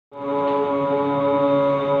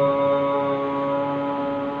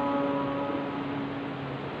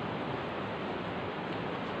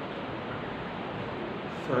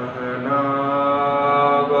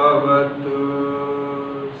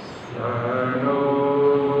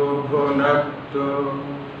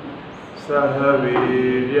भुनक्तु सह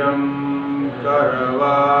वीर्यं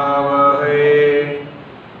करवावहै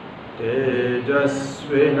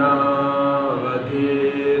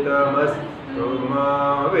तेजस्विनावधीतमस्तु मा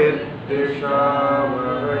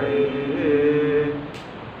विद्विषावहै।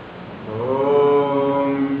 ॐ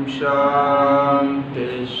शान्ति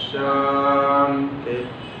शान्ति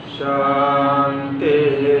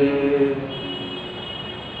शान्तिः।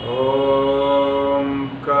 ॐ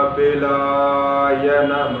कपिलाय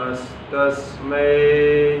नमस्तस्मै।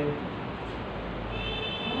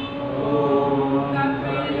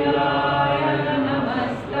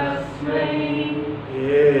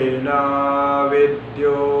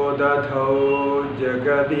 येनाविद्यो दधौ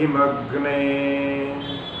जगदिमग्ने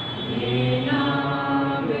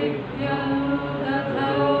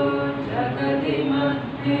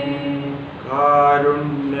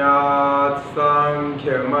कारुण्यात्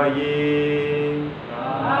सांख्यमयी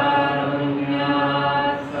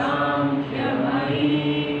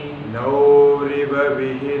नौरिव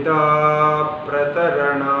विहिता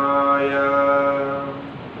प्रतरणाय।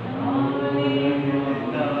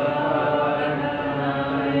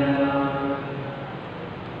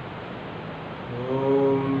 ॐ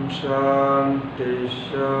शान्ति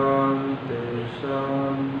शान्ति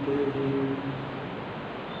शान्तिः।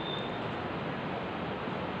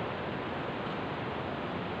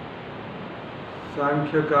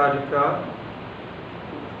 Sankhya Karika,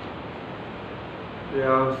 we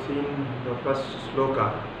have seen the first sloka,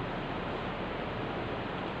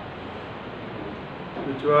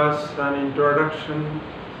 which was an introduction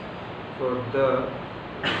for the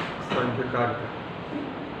Sankhya Karika.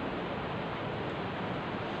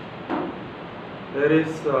 There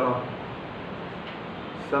is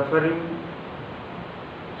suffering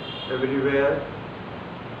everywhere.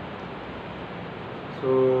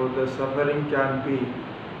 So the suffering can be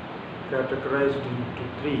categorized into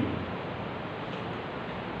three: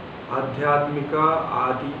 Adhyatmika,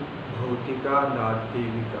 Adi, Bhautika and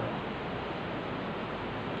Adevika.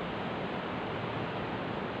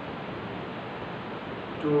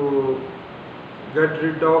 To get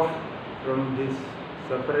rid of from this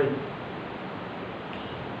suffering,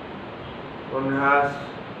 one has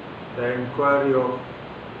the inquiry of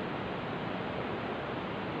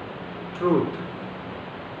truth,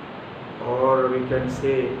 or we can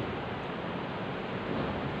say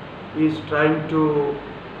he is trying to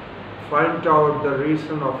find out the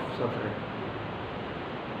reason of suffering.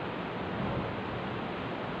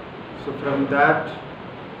 So from that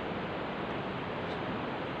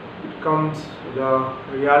it comes the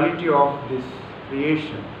reality of this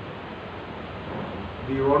creation.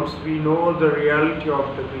 Once we know the reality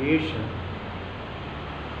of the creation,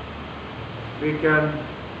 we can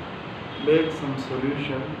make some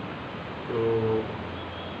solution to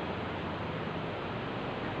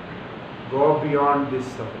go beyond this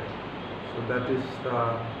suffering. So that is the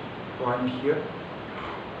point here.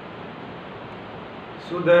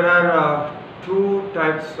 So there are two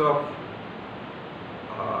types of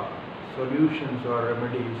solutions or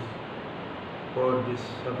remedies for this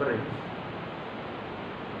suffering.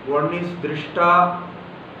 One is drishta,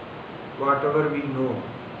 whatever we know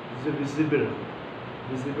is a visible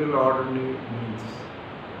ordinary means.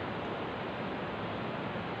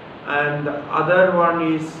 And the other one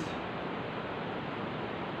is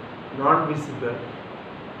non-visible,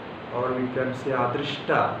 or we can say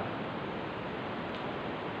adrishta.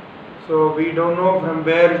 So we don't know from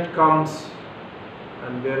where it comes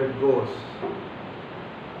and where it goes.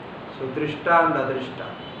 So drishta and adrishta.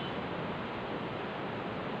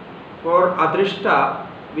 For adrishta,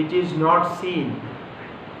 which is not seen,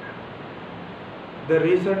 the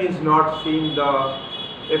reason is not seen, the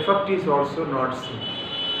effect is also not seen.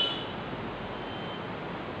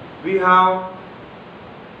 We have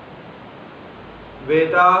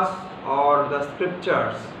Vedas or the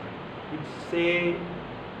scriptures which say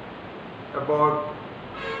about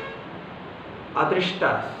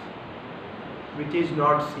adrishtas, which is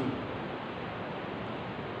not seen.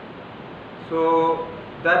 So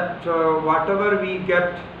that whatever we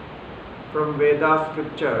get from Veda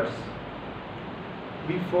scriptures,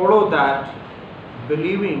 we follow that,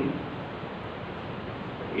 believing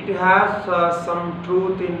it has some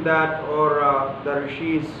truth in that, or the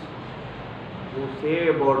rishis who say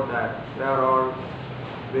about that, they are all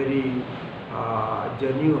very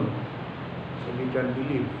genuine, so we can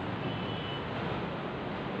believe.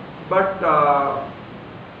 But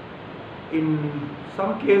in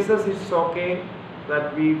some cases it's okay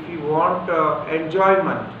that if we want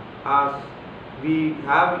enjoyment, as we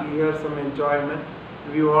have here some enjoyment,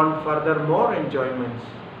 we want further more enjoyments.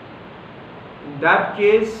 In that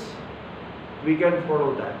case, we can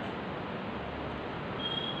follow that.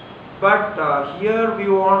 But here we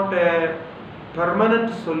want a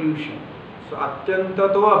permanent solution. So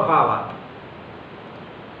atyantato abhavat.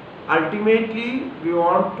 Ultimately, we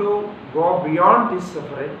want to go beyond this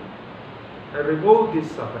suffering and remove this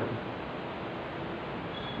suffering.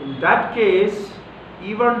 In that case,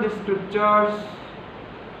 even the scriptures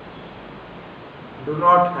do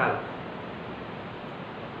not help.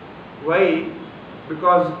 Why?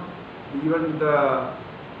 Because even the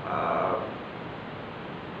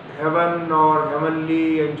heaven or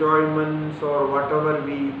heavenly enjoyments or whatever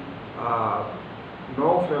we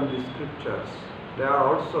know from the scriptures, they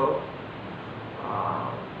are also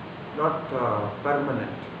not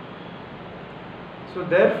permanent. So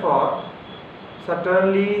therefore,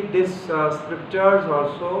 certainly this scriptures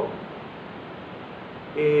also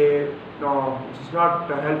no, it is not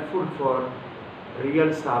helpful for real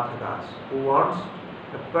sadhakas who wants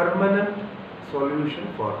a permanent solution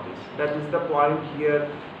for this. That is the point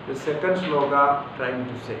here the second sloka trying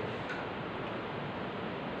to say.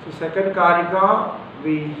 So second Karika,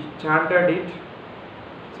 we chanted it.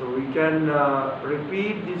 So we can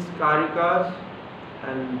repeat these Karikas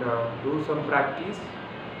and do some practice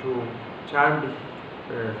to chant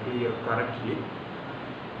here correctly.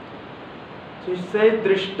 So it says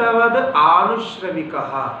Drishtavad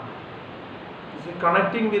Anushravikaha. This is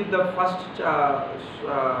connecting with the first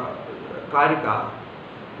Karika.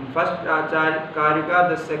 In first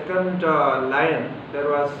Karika, the second line, there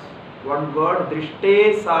was one word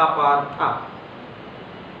Drishte Sapartha.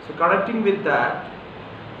 So connecting with that,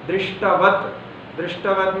 Drishtavat.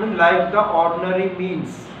 Drishtavat means like the ordinary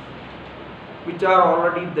means which are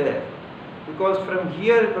already there. Because from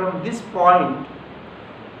here, from this point,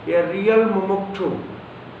 a real mumukshu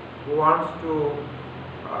who wants to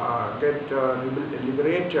get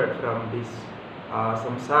liberated from this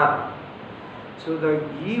samsara. So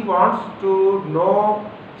he wants to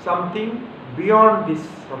know something beyond this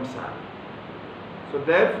samsara. So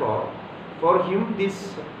therefore, for him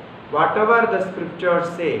this, whatever the scriptures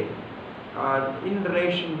say in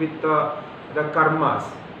relation with the karmas,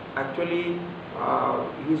 actually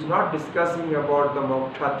he is not discussing about the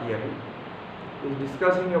moksha theory. He is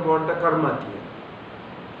discussing about the karma theory.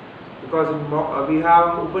 Because we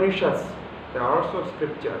have Upanishads, there are also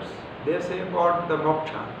scriptures. They say about the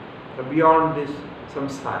moksha, the beyond this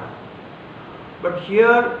samsara. But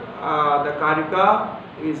here the Karika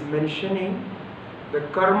is mentioning the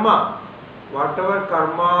karma, whatever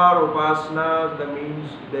karma or upasana, the means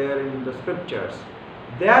there in the scriptures,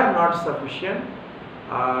 they are not sufficient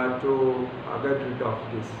to get rid of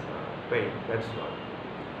this pain. That's all.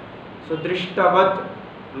 So Drishtavat,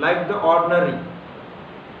 like the ordinary,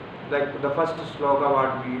 like the first sloka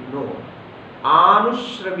what we know.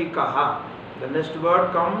 Anushravikaha. The next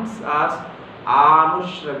word comes as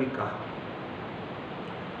Anushravikaha.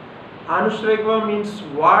 Anushravika means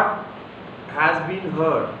what has been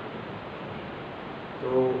heard.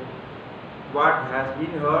 So what has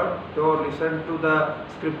been heard, so listen to the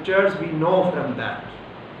scriptures, we know from that.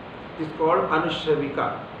 It is called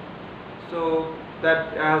Anushravika. So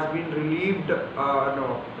that has been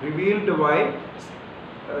revealed by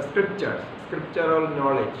scriptures, scriptural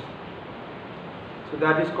knowledge. So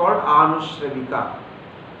that is called Anushravika.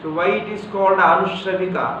 So why it is called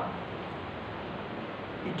Anushravika?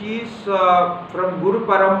 It is from Guru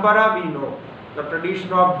Parampara we know, the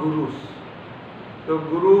tradition of Gurus. So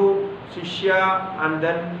Guru, Shishya, and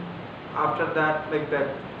then after that like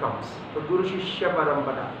that comes. So Guru Shishya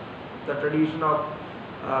Parampara, the tradition of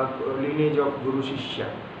lineage of Guru Shishya.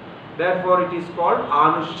 Therefore it is called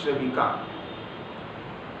Anushravika.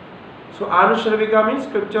 So Anushravika means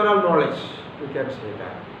scriptural knowledge, we can say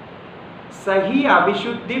that. Sahi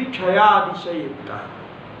Abhishuddhi Kshaya Adishayukta.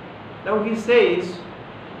 Now he says,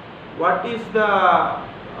 what is the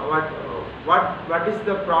what is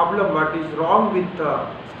the problem, what is wrong with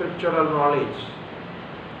scriptural knowledge?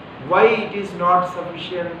 Why it is not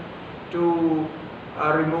sufficient to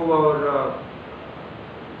remove our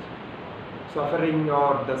suffering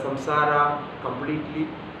or the samsara completely?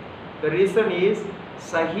 The reason is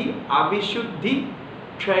Sahi Abhishuddhi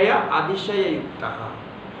Kshaya Adishaya Yuktaha.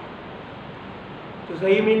 So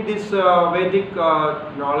Sahi means this Vedic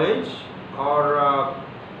knowledge, or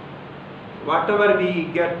whatever we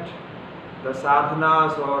get, the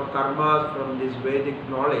sadhanas or karmas from this Vedic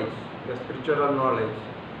knowledge, the spiritual knowledge.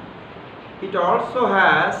 It also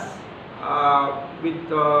has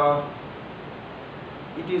it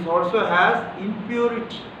also has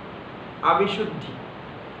impurity, Abhishuddhi.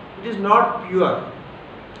 It is not pure.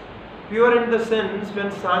 Pure in the sense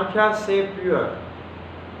when Sankhya say pure,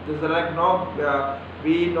 This is like no,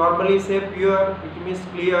 we normally say pure, it means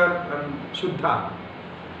clear and Shuddha.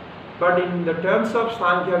 But in the terms of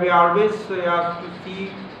Sankhya, we always have to see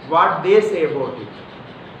what they say about it.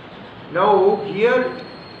 Now here,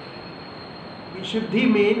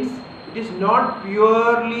 Shuddhi means it is not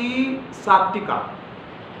purely Sattika.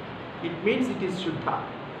 It means it is Shuddha.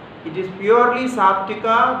 It is purely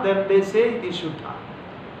Sattika, then they say it is Shuddha.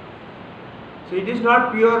 So it is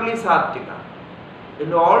not purely Sattika.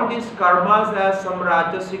 In all these karmas has some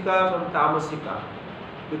Rajasika, some Tamasika.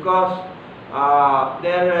 Because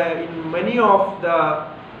there in many of the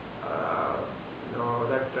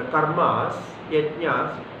karmas,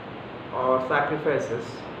 yajnas or sacrifices,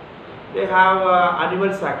 they have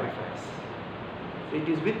animal sacrifice. So it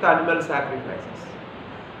is with animal sacrifices.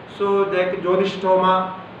 So the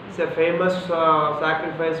Jyotishtoma is a famous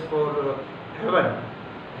sacrifice for heaven.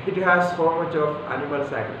 It has so much of animal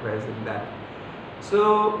sacrifice in that.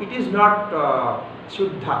 So it is not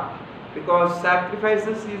Shuddha, because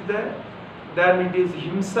sacrifices is there, then it is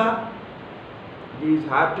Himsa, it is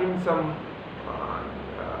hurting some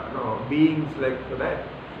beings like that.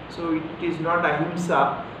 So it is not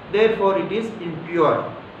Ahimsa, therefore it is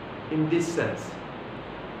impure in this sense.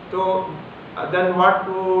 So then what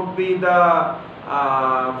would be the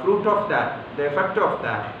fruit of that, the effect of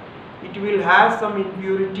that? It will have some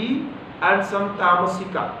impurity and some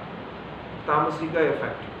tamasika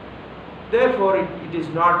effect. Therefore it is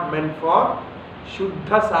not meant for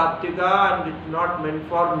Shuddha Sattvika, and it is not meant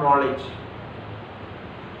for knowledge.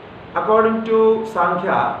 According to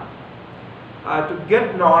Sankhya, to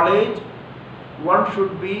get knowledge, one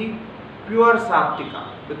should be pure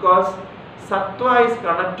Sattvika, because Sattva is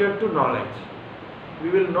connected to knowledge. We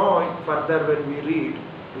will know it further when we read,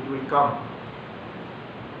 it will come.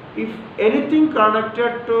 If anything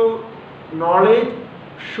connected to knowledge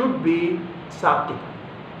should be Sattvika.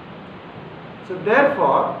 So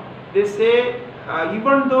therefore, they say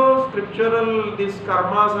even though scriptural these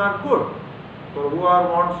karmas are good for whoever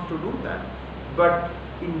wants to do that, but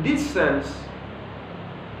in this sense,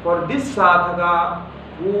 for this sadhaka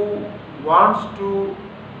who wants to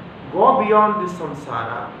go beyond this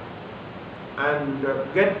samsara and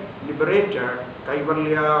get liberated,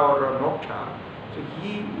 kaivalya or moksha, so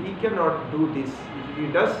he cannot do this. If he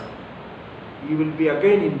does, he will be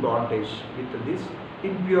again in bondage with this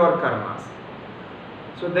impure karmas.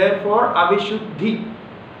 So therefore avishuddhi,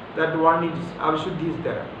 that one is avishuddhi is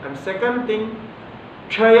there. And second thing,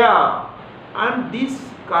 kshaya, and this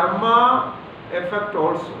karma effect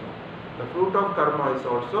also, the fruit of karma is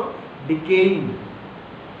also decaying.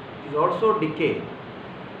 It is also decay.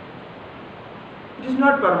 It is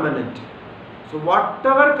not permanent. So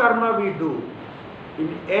whatever karma we do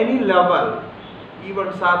in any level, even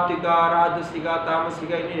sattvika, rajasika,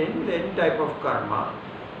 tamasika, in any type of karma,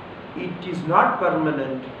 it is not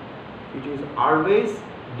permanent. It is always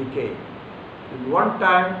decay. In one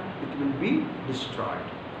time it will be destroyed.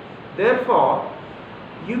 Therefore,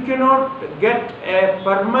 you cannot get a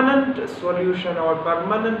permanent solution or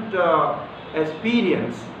permanent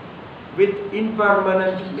experience with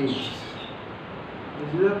impermanent means.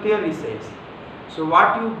 This is what theory says. So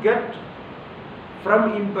what you get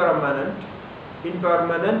from impermanent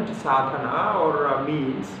sadhana or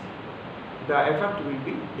means, the effect will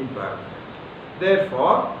be impermanent.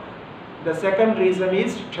 Therefore, the second reason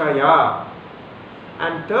is kshaya.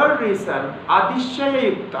 And third reason, adishaya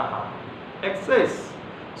yuktaha, excess.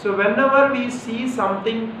 So whenever we see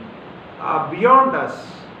something beyond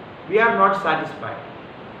us, we are not satisfied.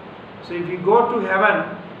 So if you go to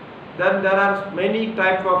heaven, then there are many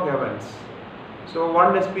types of heavens. So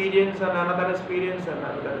one experience and another experience and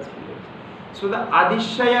another experience. So the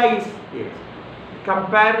adishaya is there.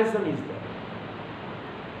 Comparison is there.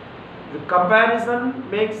 The comparison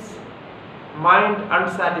makes mind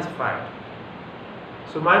unsatisfied.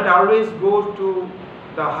 So mind always goes to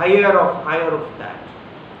the higher of that.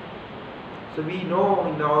 So we know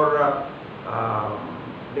in our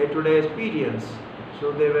day-to-day experience,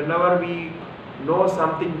 so whenever we know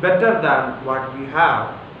something better than what we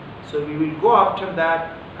have, so we will go after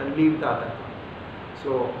that and leave the other one.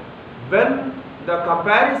 So when the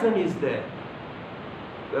comparison is there,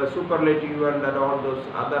 the superlative and all those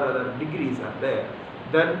other degrees are there,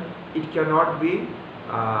 then it cannot be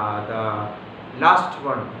the last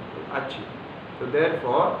one to achieve. So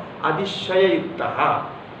therefore, adishaya yuktaha.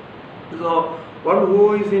 So one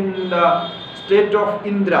who is in the state of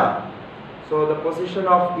Indra, so the position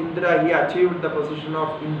of Indra, he achieved the position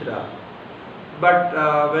of Indra. But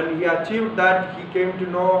when he achieved that, he came to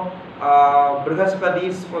know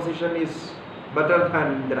Brihaspati's position is better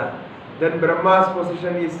than Indra. Then Brahma's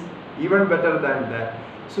position is even better than that.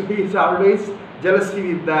 So he is always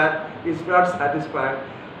jealousy with that, he is not satisfied,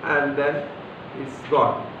 and then it's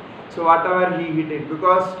gone. So whatever he did,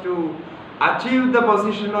 because to achieve the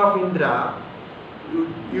position of Indra,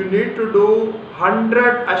 you need to do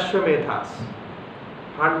 100 Ashwamedhas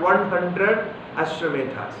and 100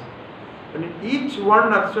 Ashwamedhas. And in each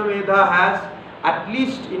one Ashwamedha has, at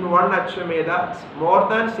least in one Ashwamedha, more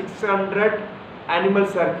than 600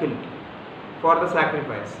 animals are killed for the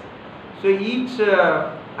sacrifice. So each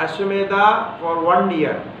Ashwamedha for 1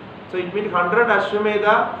 year. So it means 100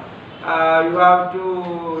 Ashwamedha, you have to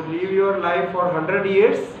live your life for 100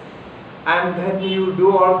 years, and then you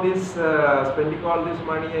do all this, spending all this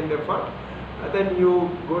money and effort. Then you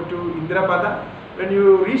go to Indrapada. When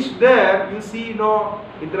you reach there, you see, no,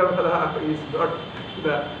 Indrapada is not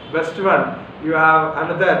the best one. You have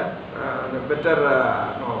another better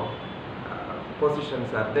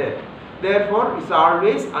positions are there. Therefore, it's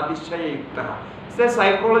always Adishaya Yukta. It's a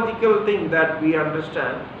psychological thing that we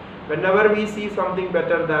understand. Whenever we see something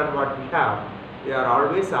better than what we have, we are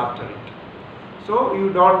always after it. So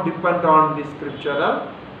you don't depend on the scriptural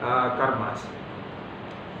karmas.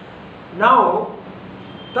 Now,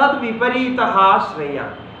 tad viparitaha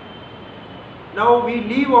shreya. Now we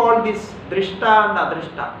leave all this drishta and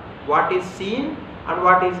adrishta, what is seen and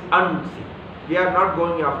what is unseen. We are not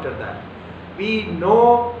going after that. We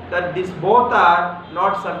know that these both are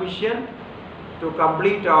not sufficient to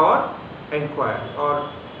complete our inquiry, or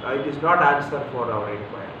it is not answer for our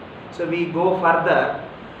inquiry. So we go further.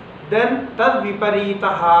 Then tad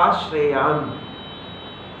viparitaha shreyan.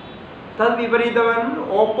 Tad viparitavan,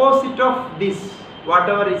 opposite of this,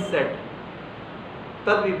 whatever is said.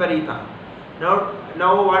 Tad viparita.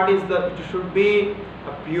 Now what is the? It should be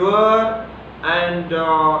a pure and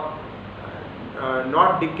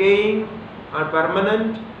not decaying or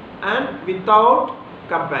permanent and without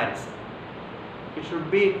comparison. It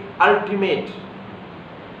should be ultimate,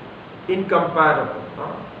 incomparable,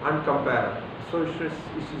 uncomparable. So it is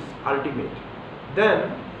ultimate.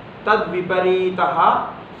 Then tad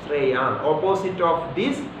viparitaha shreyan, opposite of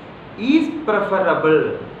this is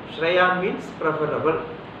preferable. Shreyan means preferable.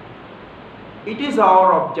 It is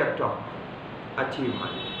our object of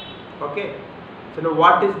achievement. Okay. So now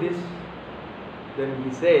what is this? Then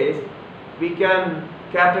he says we can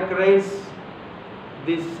categorize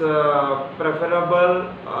this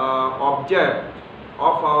preferable object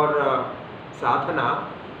of our sadhana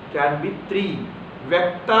can be three: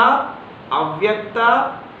 Vyakta,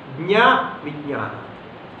 Avyakta, Jna, Vijnana.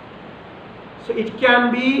 So it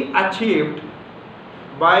can be achieved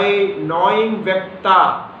by knowing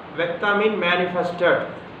Vyakta. Vyakta means manifested.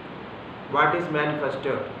 What is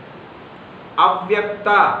manifested?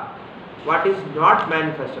 Avyakta, what is not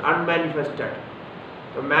manifested, unmanifested.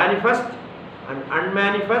 So manifest and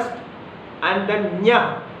unmanifest, and then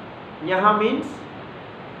Jna. Jna means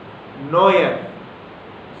knower,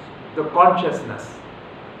 the consciousness.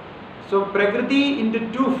 So Prakriti into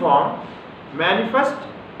two forms, manifest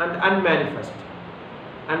and unmanifest,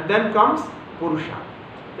 and then comes Purusha.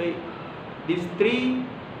 So these three,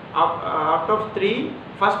 out of three,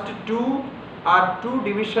 first two are two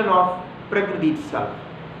division of Prakriti itself: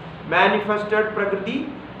 manifested Prakriti,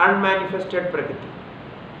 unmanifested Prakriti.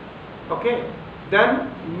 Okay.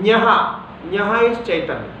 Then Jnaha. Jnaha is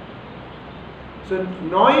Chaitanya. So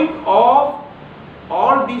knowing of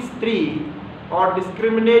all these three, or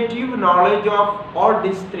discriminative knowledge of all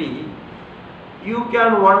these three,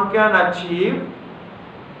 one can achieve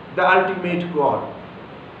the ultimate goal,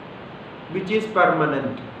 which is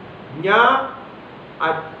permanent. Jna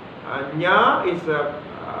is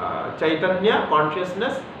Chaitanya,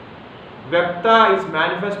 consciousness. Vyakta is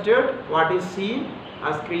manifested, what is seen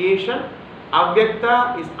as creation.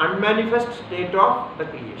 Avyakta is unmanifest state of the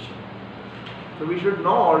creation. So we should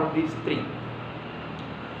know all these three.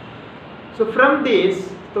 So from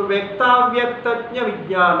this, so Vyakta, Avyakta, Jna,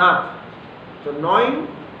 Vijnanat. So knowing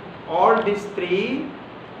all these three,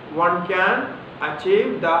 one can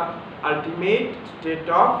achieve the ultimate state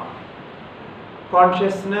of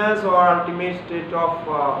consciousness or ultimate state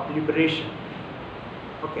of liberation.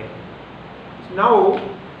 Okay. So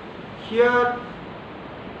now here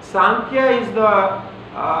Sankhya is the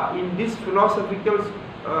in this philosophical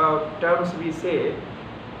terms we say,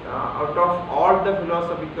 out of all the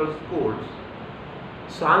philosophical schools,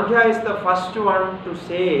 Sankhya is the first one to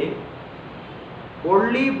say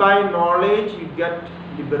only by knowledge you get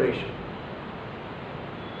liberation.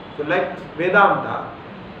 So like Vedanta,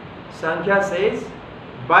 Sankhya says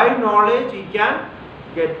by knowledge you can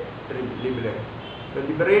get liberated. The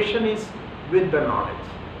liberation is with the knowledge.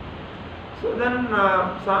 So then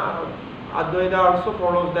Advaita also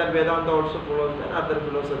follows that, Vedanta also follows that, other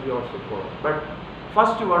philosophy also follows. But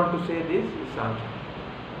first you want to say this is Sankhya.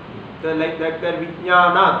 Like that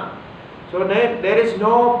Vijnanat. So there is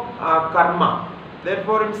no karma.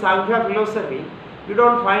 Therefore in Sankhya philosophy, you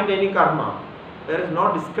don't find any karma. There is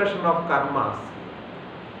no discussion of karmas.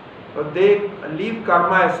 So they leave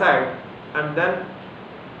karma aside and then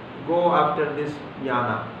go after this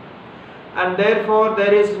jnana. And therefore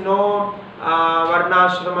there is no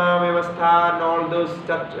varnashrama vyavastha and all those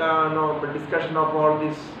no discussion of all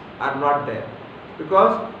this are not there,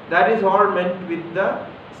 because that is all meant with the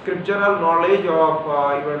scriptural knowledge of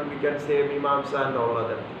even we can say Mimamsa and all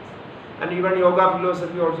other things. And even yoga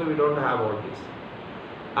philosophy also we don't have all this.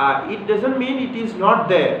 It doesn't mean it is not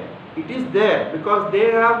there. It is there because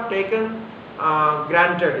they have taken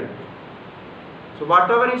granted it. So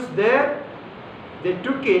whatever is there, they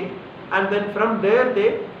took it and then from there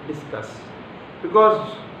they discuss.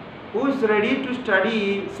 Because who is ready to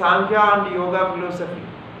study Sankhya and yoga philosophy?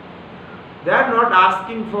 They are not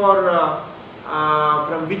asking for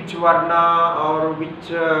from which varna or which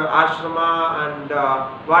ashrama and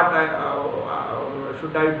what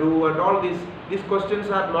should I do and all these questions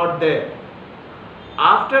are not there.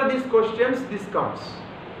 After these questions this comes,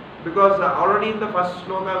 because already in the first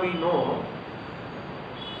sloka we know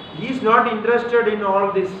he is not interested in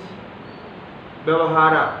all this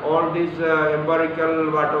Vyavahara, all this empirical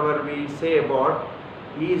whatever we say about,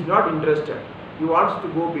 he is not interested. He wants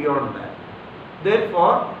to go beyond that.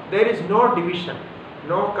 Therefore, there is no division,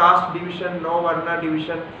 no caste division, no varna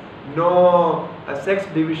division, no sex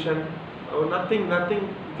division, nothing.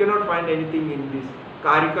 You cannot find anything in this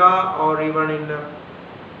Karika or even in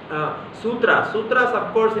Sutras. Sutras,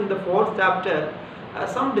 of course, in the 4th chapter,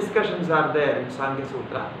 some discussions are there in Sankhya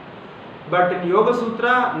Sutra. But in Yoga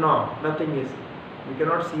Sutra, no, nothing is. We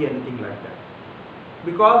cannot see anything like that.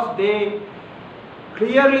 Because they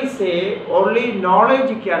clearly say only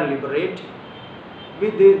knowledge can liberate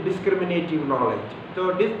with the discriminative knowledge.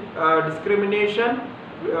 So this discrimination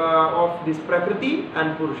of this Prakriti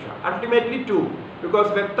and Purusha. Ultimately two.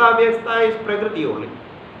 Because Vyakta Vyakta is Prakriti only.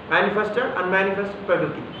 Manifested, unmanifested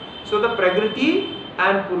Prakriti. So the Prakriti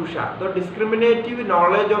and Purusha. The discriminative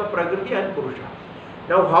knowledge of Prakriti and Purusha.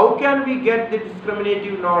 Now how can we get the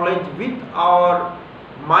discriminative knowledge with our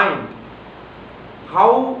mind?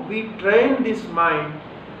 How we train this mind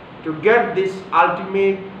to get this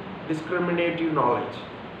ultimate discriminative knowledge,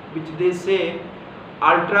 which they say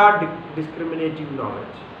ultra discriminative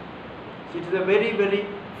knowledge. So it is a very, very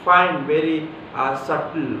fine, very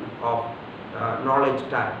subtle of knowledge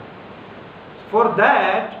type. For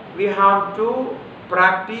that we have to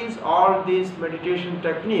practice all these meditation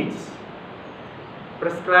techniques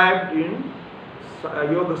prescribed in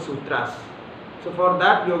Yoga Sutras. So for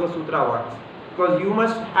that Yoga Sutra works, because you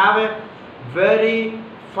must have a very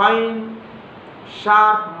fine,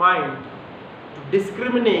 sharp mind to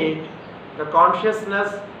discriminate the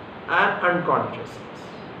consciousness and unconsciousness.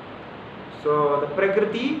 So the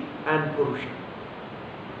Prakriti and Purusha.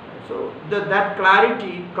 So that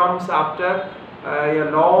clarity comes after a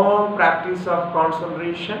long practice of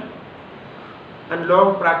concentration and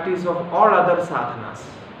long practice of all other sadhanas.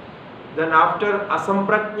 Then after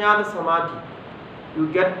asamprajnana samadhi, you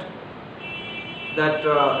get that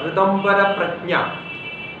Ridambara Prajna.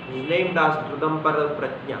 It is named as Ridambara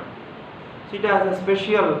Prajna. So it has a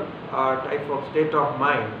special type of state of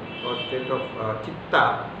mind or state of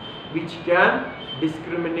chitta which can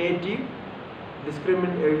discriminate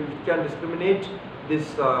this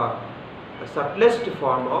subtlest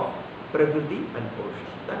form of Prakriti and Purusha.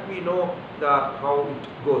 That we know how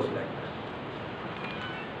it goes like that.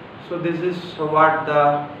 So this is what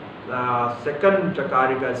the second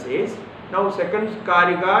Karika says. Now second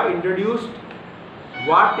Karika introduced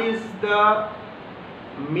what is the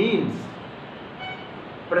means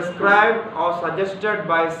prescribed or suggested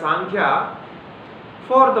by Sankhya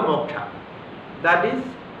for the moksha. That is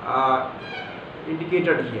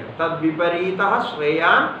indicated here. Tad viparitaha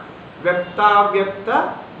shreyan vyakta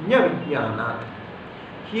vyakta jnavijnanat.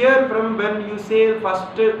 Here from when you say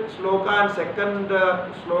first sloka and second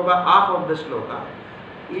sloka, half of the sloka,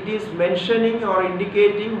 it is mentioning or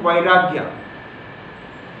indicating vairagya.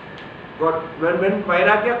 But when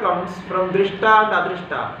vairagya comes from drishta and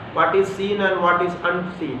adrishta, what is seen and what is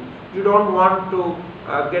unseen, you don't want to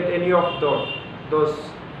get any of those,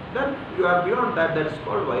 then you are beyond that. That is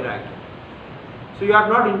called vairagya. So you are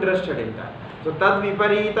not interested in that. So tad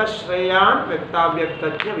viparita shreyan vyakta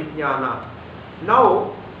vyaktajna vijnana.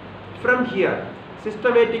 Now from here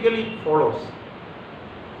systematically it follows.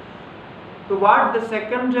 So what the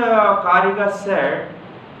second Karika said,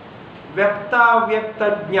 vyakta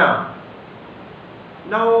vyaktajna,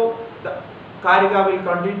 Now the Karika will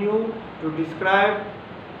continue to describe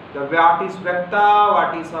the what is Vyakta,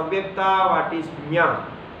 what is Avyakta, what is Jnana.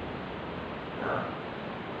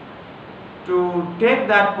 To take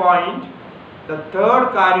that point, the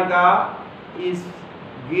third Karika is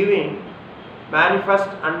giving manifest,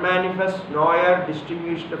 unmanifest, knower,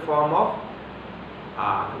 distinguished form of,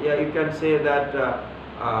 you can say that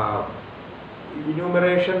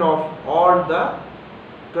enumeration of all the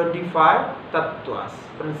 25 tattvas,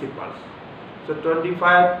 principles. So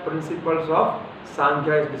 25 principles of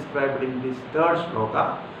Sankhya is described in this third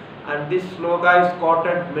sloka, and this sloka is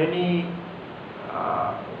quoted many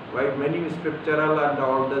scriptural and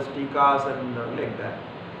all the stikas and like that.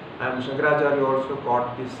 And Shankaracharya also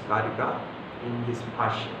quote this Karika in his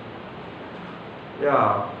Bhashya.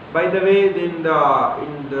 Yeah. By the way, in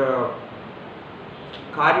the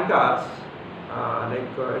Karikas,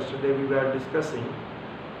 yesterday we were discussing,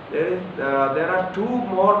 there are two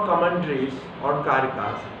more commentaries on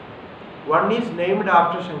Karikas. One is named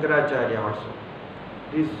after Shankaracharya also.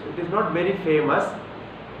 It is not very famous.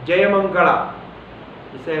 Jayamangala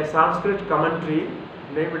is a Sanskrit commentary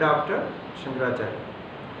named after Shankaracharya.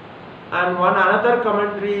 And another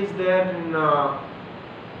commentary is there in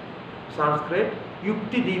Sanskrit,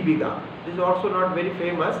 Yukti Deepika. It is also not very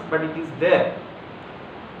famous, but it is there.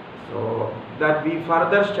 So that we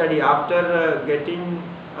further study after getting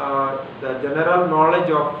the general knowledge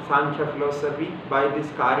of Sankhya philosophy by these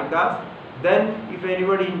Karikas. Then if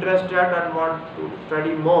anybody interested and want to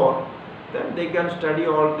study more, then they can study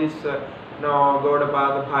all this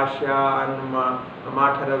Gaudapada Bhashya and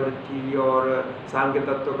Mathara Vritti or Sankhya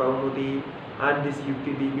Tattva Kaumudi and this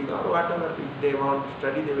Yukti Deepika or whatever. If they want to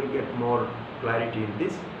study, they will get more clarity in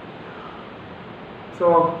this.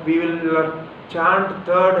 So we will chant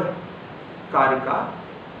third Karika.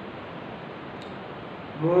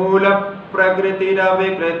 Mula prakrtira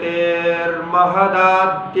vikritir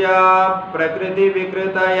mahadadya prakriti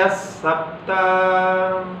vikritayas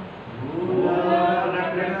sapta. Mula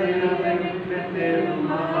prakrtira vikritir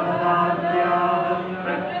mahadadya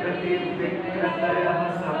prakriti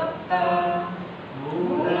vikritayas sapta.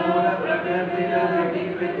 Mula prakrtira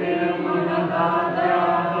vikritir mahadadya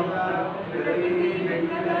prakriti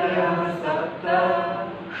vikritayas sapta.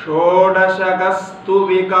 Shodashagastu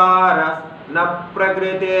vikaras na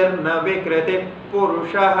prakritir na vikriti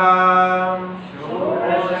purushah.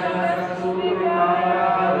 Shodashagastu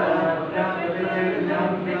vikaras na prakriti na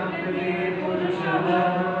vikriti purushah.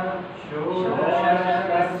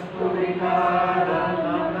 Shodashagastu vikaras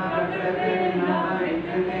na prakriti na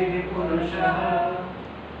vikriti purushah.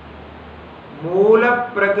 Moola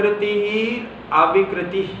prakriti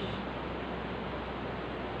avikriti.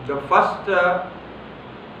 The first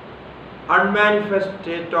unmanifest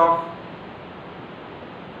state of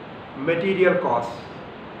material cause.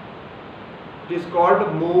 It is called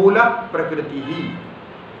Moola Prakriti.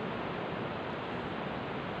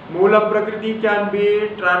 Moola Prakriti can be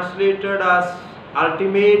translated as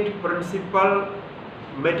ultimate principle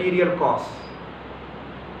material cause.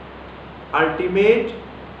 Ultimate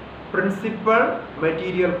principle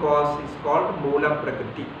material cause is called Moola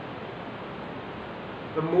Prakriti.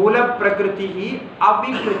 The Moola Prakriti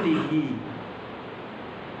Avikriti.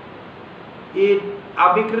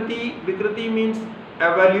 Vikriti means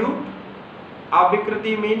evolute,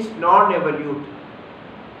 Avikriti means non-evolute.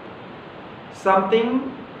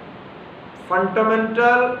 Something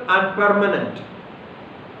fundamental and permanent.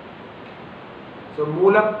 So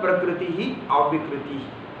Moola Prakriti Avikriti.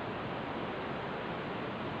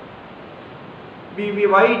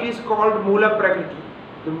 Why it is called Moola Prakriti?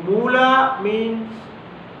 The Moola means,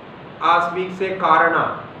 as we say,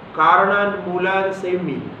 Karana. Karana and Moola are the same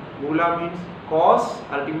meaning. Moola means cause,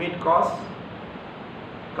 ultimate cause.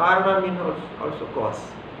 Karana means also cause.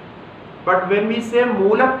 But when we say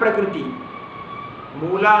Moola Prakriti,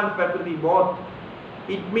 Moola and Prakriti both,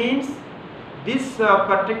 it means this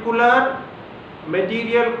particular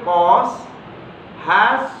material cause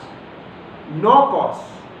has no cause.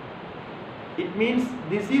 It means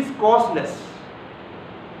this is causeless.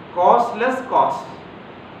 Causeless cause.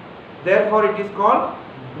 Therefore it is called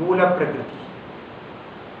Moola Prakriti.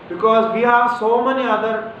 Because we have so many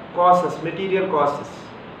other causes, material causes.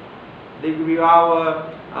 Like we have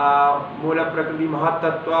Moola Prakriti,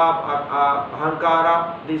 Mahatattva,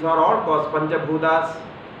 Ahankara, these are all causes. Panchabhutas,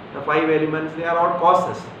 the 5 elements, they are all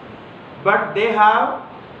causes. But they have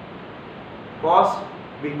cause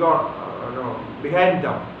behind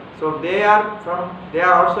them. So they are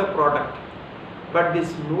also a product. But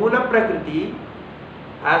this Moola Prakriti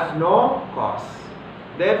has no cause.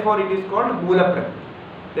 Therefore it is called Moola Prakriti.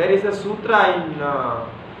 There is a sutra in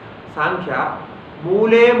Sankhya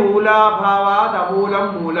Mule Mula Bhavad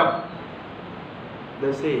Amulam Moolam.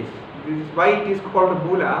 This is why it is called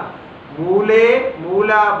Mula. Mule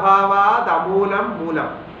Mula Bhavad Amulam Moolam.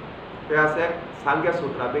 There is Sankhya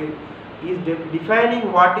Sutra. He is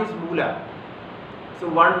defining what is Mula. So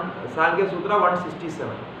Sankhya Sutra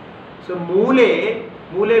 167. So Mule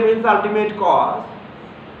means ultimate cause.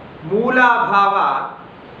 Mula Bhava.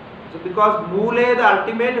 So because Mule, the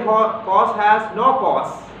ultimate cause, has no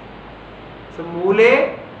cause. So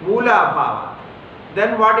Mule Mula Bhava.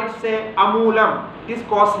 Then what it say? Amulam. It is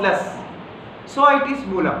causeless. So it is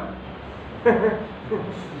Moolam.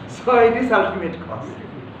 So it is ultimate cause.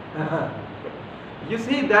 You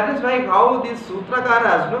see, that is why how these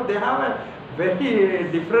Sutrakaras, they have a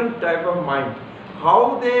very different type of mind.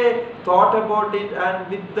 How they thought about it, and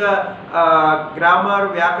with the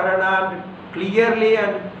grammar, Vyakarana, and clearly,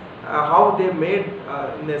 and how they made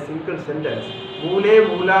in a single sentence. Mule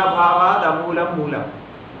Mula Bhavad Amulam Moolam.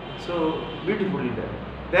 So beautifully done.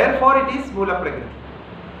 Therefore it is Mula Prakriti.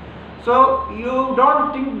 So you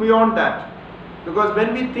don't think beyond that. Because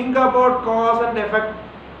when we think about cause and effect,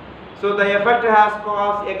 so the effect has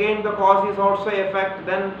cause, again the cause is also effect,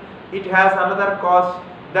 then it has another cause,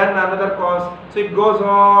 then another cause. So it goes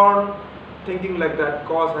on thinking like that,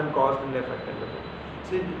 cause and effect and effect.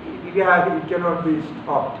 So it cannot be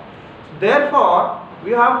stopped. So therefore,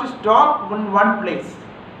 we have to stop in one place.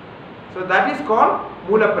 So that is called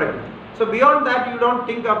Mula Prakriti. So beyond that, you don't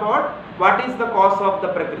think about what is the cause of the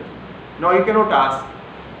Prakriti. Now you cannot ask.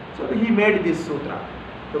 So he made this sutra.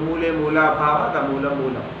 The Mule Mula Bhava, the Mula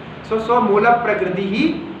Mula. So Mula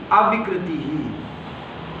Prakriti Avikriti.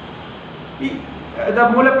 The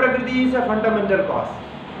Mula Prakriti is a fundamental cause.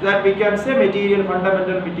 That we can say material,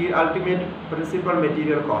 fundamental material, ultimate principal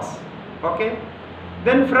material cause. Okay.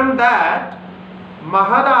 Then from that,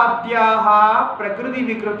 Mahadadyaha Prakriti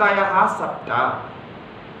Vikritayaha Sapta.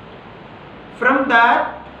 From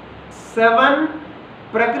that, 7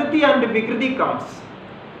 Prakriti and Vikriti comes.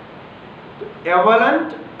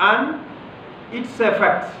 Evolent and its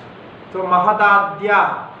effects. So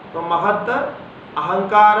Mahadadya, so Mahat,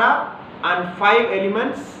 Ahankara, and 5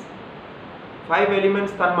 elements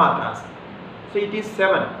Tanmatras. So it is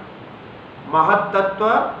 7. Mahat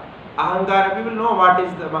Tattva, Ahankara, we will know what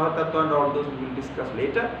is the Mahat Tattva and all those we will discuss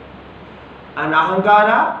later. And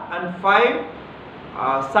Ahankara and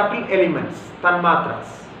 5 subtle elements, Tanmatras.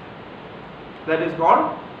 That is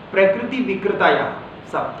called Prakriti Vikritaya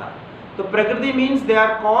Sapta. So Prakriti means they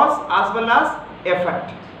are cause as well as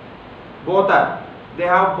effect. They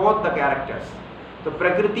have both the characters. So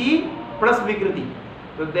Prakriti plus Vikriti.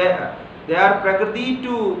 So they are Prakriti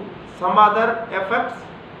to some other effects,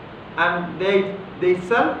 and they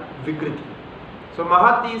itself Vikriti. So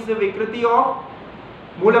Mahat is the Vikriti of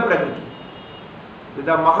Mula Prakriti. The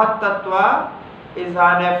Mahat Tattva is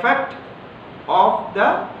an effect of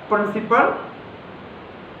the principal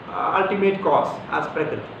ultimate cause as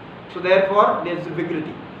Prakriti. So therefore there is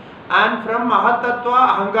Vikriti. And from Mahat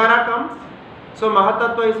Tattva Ahankara comes. So Mahat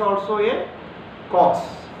Tattva is also a cause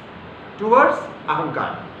towards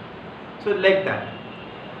Ahankara. So like that.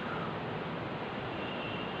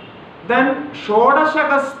 Then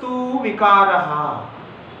Shodashagastu Vikaraha.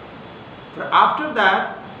 After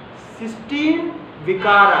that, 16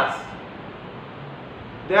 Vikaras.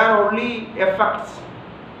 They are only effects.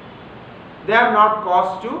 They are not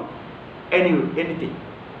cause to anything.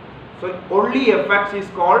 So only effects is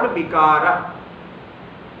called Vikara.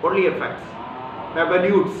 Only effects.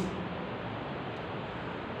 Evolutes.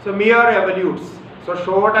 So mere evolutes. So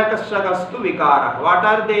Shodashagastu Vikara. What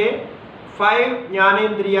are they? 5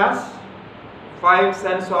 Jnanendriyas, 5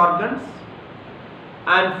 sense organs,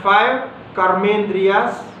 and 5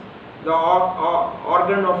 Karmendriyas, the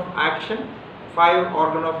organ of action, 5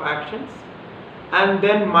 organ of actions, and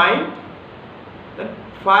then mind, then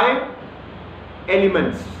 5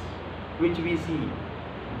 elements which we see,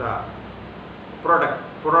 the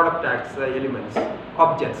product acts, elements,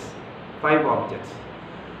 objects, 5 objects.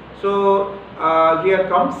 So here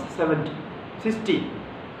comes 16.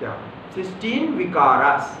 Yeah. 16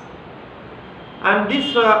 Vikaras, and this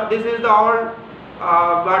is the all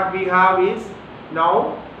what we have is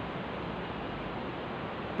now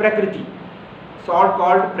Prakriti. It's all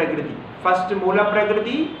called Prakriti. First Mula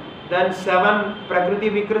Prakriti, then 7 Prakriti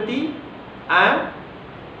Vikriti, and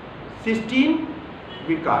 16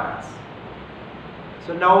 Vikaras.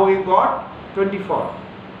 So now we got 24.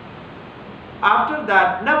 After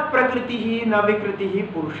that, na Prakritihi na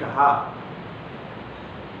Vikritihi Purushaha.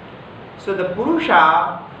 So the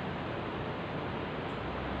Purusha,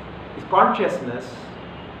 his consciousness,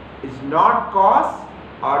 is not cause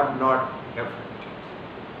or not effect.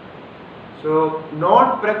 So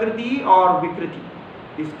not Prakriti or Vikriti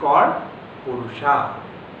is called Purusha.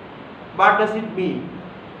 What does it mean?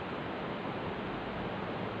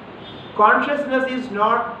 Consciousness is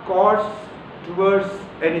not cause towards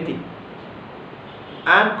anything,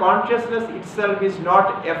 and consciousness itself is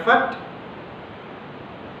not effect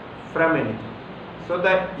from anything. So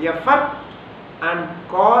the effect and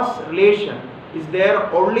cause relation is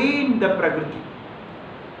there only in the Prakriti.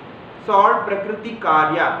 So all Prakriti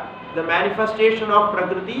Karya, the manifestation of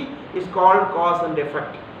Prakriti, is called cause and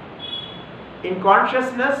effect. In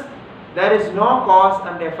consciousness, there is no cause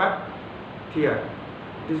and effect here.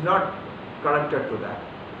 It is not connected to that.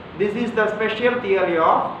 This is the special theory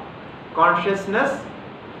of consciousness,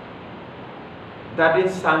 that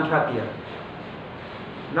is Sankhya theory.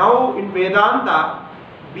 Now in Vedanta,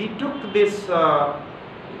 we took this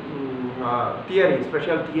theory,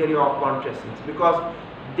 special theory of consciousness, because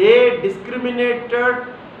they discriminated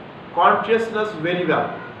consciousness very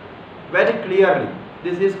well, very clearly.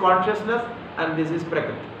 This is consciousness and this is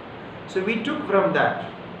Prakriti. So we took from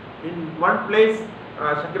that. In one place,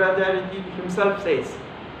 Shankaracharya himself says,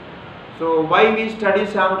 so why we study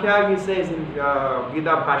Sankhya, he says in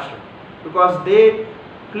Gita Bhashya, because they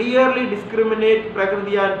clearly discriminate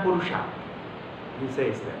Prakriti and Purusha. He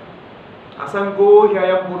says that. Asanko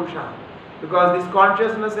hyayam Purusha. Because this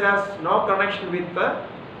consciousness has no connection with the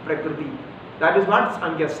Prakriti. That is what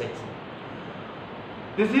Sankhya says.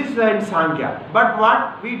 This is in Sankhya. But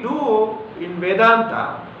what we do in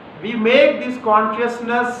Vedanta, we make this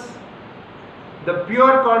consciousness the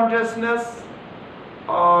pure consciousness,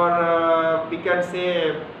 or we can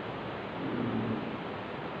say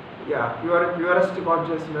purest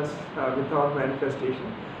consciousness without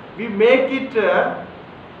manifestation. We make it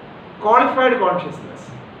qualified consciousness.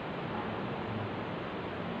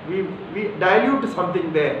 We dilute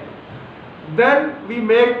something there. Then we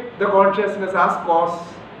make the consciousness as cause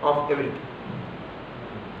of everything.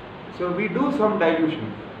 So we do some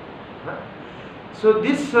dilution. So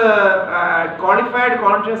this qualified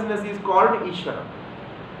consciousness is called Ishvara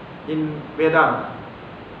in Vedanta.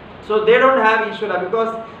 So they don't have Ishvara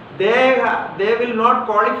because they will not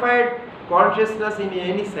qualify consciousness in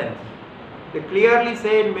any sense. They clearly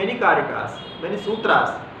say in many Karikas, many sutras,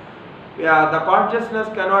 the consciousness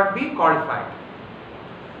cannot be qualified.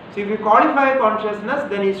 So if you qualify consciousness,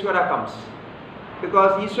 then Ishvara comes.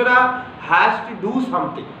 Because Ishvara has to do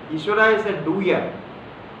something. Ishvara is a doer,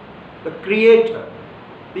 the creator.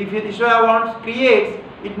 If Ishvara wants creates,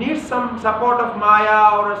 it needs some support of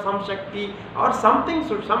Maya or some Shakti or something,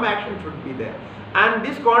 some action should be there. And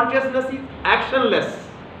this consciousness is actionless.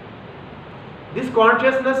 This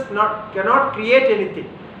consciousness cannot create anything.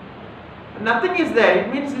 Nothing is there.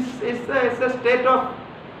 It means it's a state of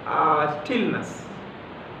stillness,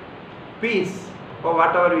 peace, or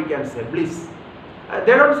whatever we can say, bliss.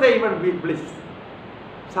 They don't say even bliss.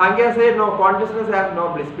 Sankhya say no, consciousness has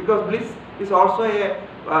no bliss, because bliss is also a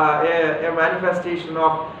manifestation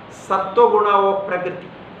of sattva guna of prakriti.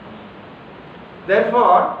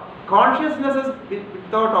 Therefore, consciousness is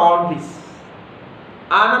without all this.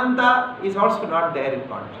 Ananda is also not there in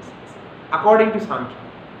consciousness, according to Sankhya.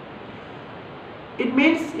 It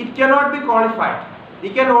means it cannot be qualified. He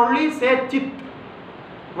can only say chit.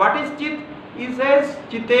 What is chit? He says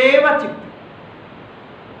chiteva chit.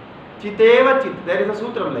 Chiteva chit. There is a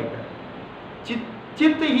sutra like that.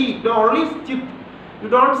 Chit he. Only chit. You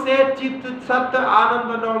don't say chit, sat,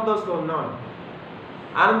 ananda and all those. No.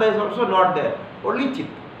 Ananda is also not there. Only chit.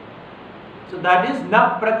 So that is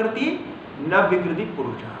na prakriti, na vikriti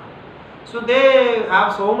purusha. So they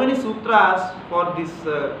have so many sutras for this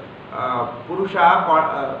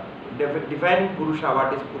purusha, defining purusha.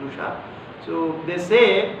 What is purusha? So they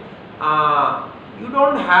say you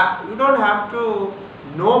don't have to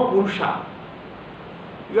know purusha.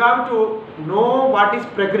 You have to know what is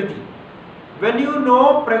prakriti. When you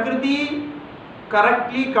know prakriti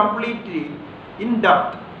correctly, completely, in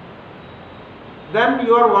depth, then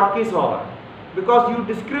your work is over, because you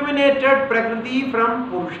discriminated prakriti from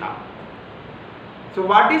purusha. So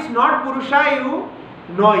what is not purusha, you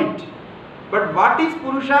know it, but what is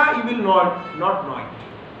purusha, you will not know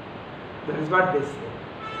it. That is what they say.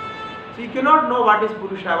 So you cannot know what is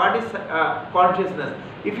purusha, what is consciousness.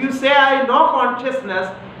 If you say I know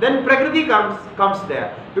consciousness, then prakriti comes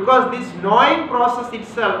there, because this knowing process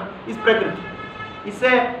itself is prakriti. It's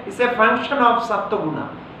a function of sattva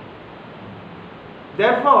guna.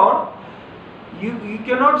 Therefore, you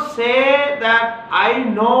cannot say that I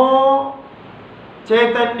know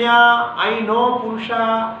Chaitanya, I know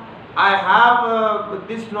Purusha, I have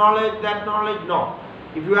this knowledge, that knowledge. No.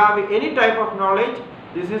 If you have any type of knowledge,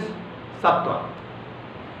 this is sattva.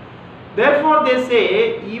 Therefore, they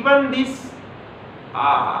say even this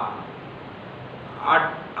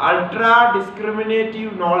ultra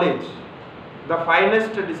discriminative knowledge, the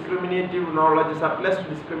finest discriminative knowledge, subtlest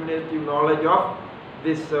discriminative knowledge of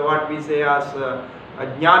this what we say as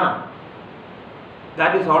jnana,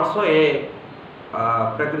 that is also a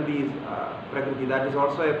prakriti, that is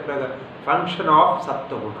also a function of sattva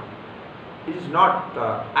guna. It is not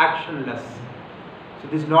actionless. So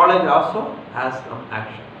this knowledge also has some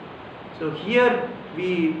action. So here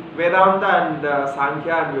Vedanta and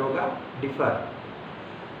Sankhya and Yoga differ.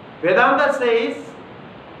 Vedanta says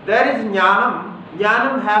there is jnanam.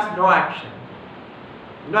 Jnanam has no action,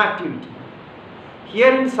 no activity.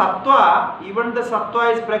 Here in sattva, even the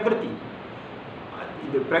sattva is prakriti.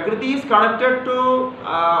 The prakriti is connected to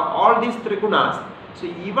all these three gunas. So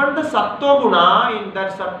even the sattva guna in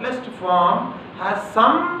that subtlest form has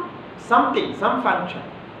something, some function,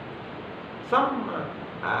 some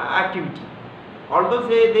activity. Although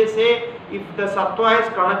they say if the sattva is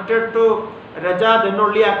connected to raja, then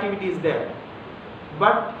only activity is there.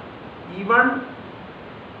 But even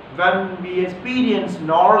when we experience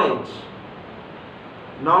knowledge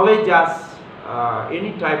as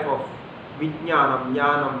any type of vijnanam,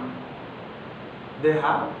 jnanam, they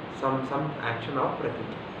have some action of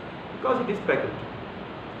prakriti, because it is prakriti.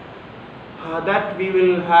 That we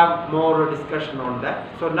will have more discussion on that.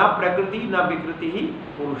 So na prakriti na vikritihi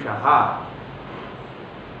purushaha.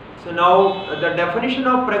 So now the definition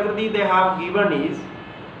of prakriti they have given is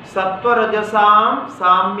sattva rajasam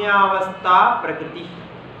samyavastha prakriti.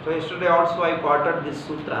 So yesterday also I quoted this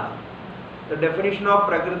sutra. The definition of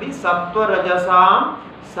prakriti, sattva rajasam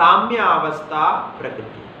samyavastha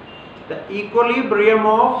prakriti. The equilibrium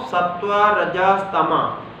of sattva, rajas,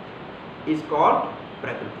 tama is called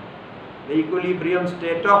prakriti. The equilibrium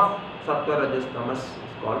state of sattva, rajas, tamas is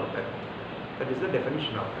called prakriti. That is the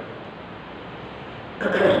definition of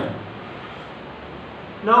prakriti.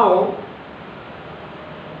 Now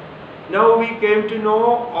we came to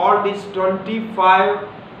know all these 25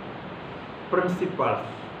 principles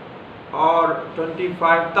or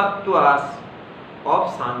 25 tattvas of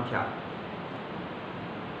Sankhya.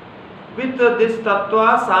 With this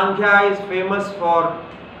tattva, Sankhya is famous for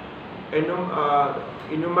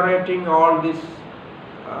enumerating all this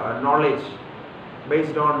knowledge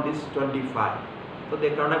based on this 25. So they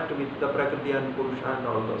connect with the Prakriti and Purusha and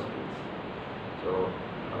all those things. So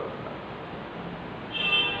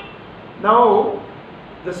now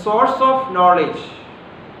the source of knowledge.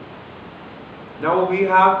 Now we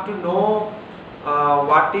have to know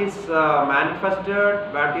what is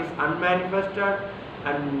manifested, what is unmanifested,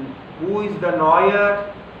 and who is the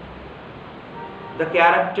knower, the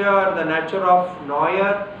character, the nature of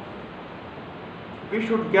knower. We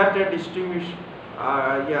should get a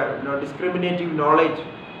discriminative knowledge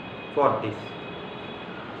for this.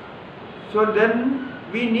 So then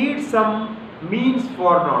we need some means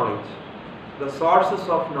for knowledge, the sources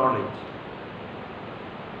of knowledge,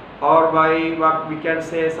 or by what we can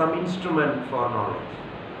say some instrument for knowledge.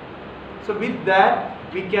 So with that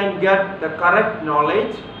we can get the correct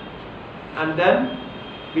knowledge, and then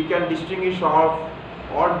we can distinguish all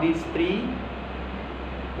these three,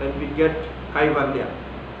 then we get Kaivalya.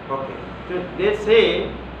 Okay. So they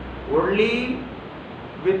say only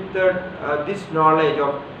with this knowledge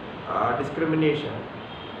of discrimination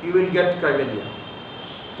you will get Kaivalya.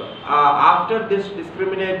 So after this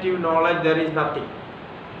discriminative knowledge there is nothing.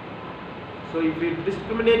 So if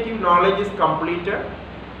discriminative knowledge is completed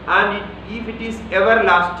and if it is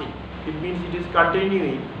everlasting, it means it is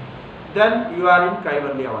continuing, then you are in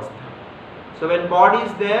Kaivalya Avastha. So when body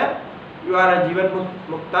is there, you are a Jivan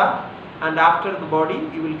Mukta, and after the body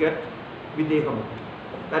you will get Videha Mukta.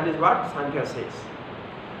 That is what Sankhya says.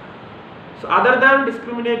 So other than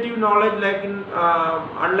discriminative knowledge, like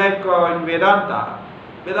unlike in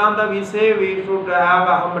Vedanta we say we should have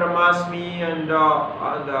Aham Brahmasmi and the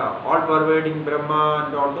all pervading Brahma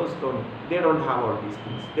and all those things. They don't have all these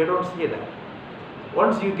things. They don't say that.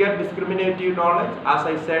 Once you get discriminative knowledge, as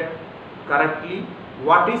I said correctly,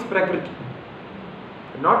 what is Prakriti,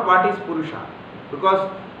 not what is Purusha, because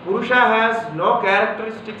Purusha has no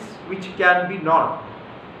characteristics which can be known.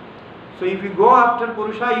 So if you go after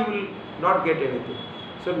Purusha, you will not get anything.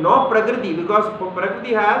 So no Prakriti, because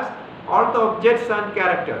Prakriti has all the objects and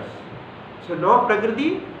characters. So no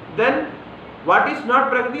Prakriti, then what is not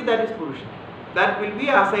Prakriti, that is Purusha. That will be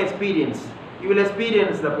as a experience. You will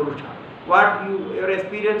experience the Purusha. What your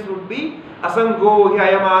experience would be Asango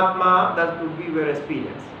Hyayam Atma, that would be your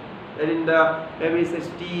experience. Then in the maybe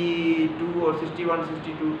 62 or 61,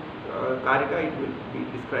 62 Karika, it will be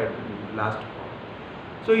described in the last form.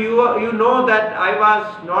 So you know that I was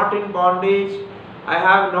not in bondage, I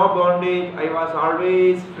have no bondage, I was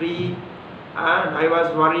always free, and I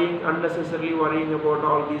was unnecessarily worrying about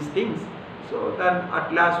all these things. So then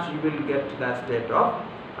at last you will get to that state of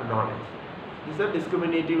knowledge. This is a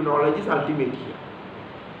discriminative knowledge is ultimate here.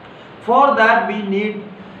 For that we need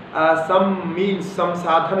some means, some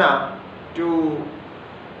sadhana to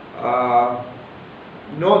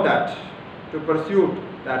know that, to pursue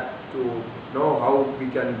that, to know how we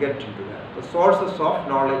can get into that. The sources of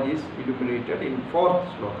knowledge is illuminated in 4th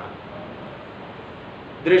sloka.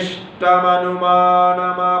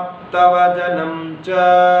 Drishtamanumanaaptavajanam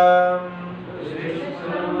cha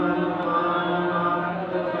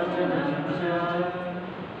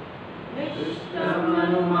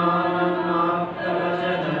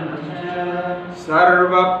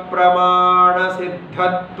sarva pramana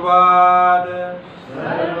siddhatvad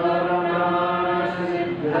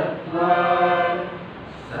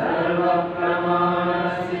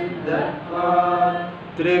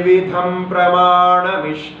trividham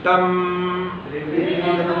pramanamishtam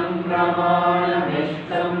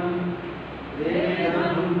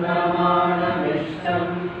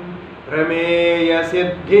rameya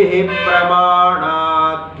siddhi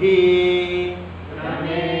pramanadhi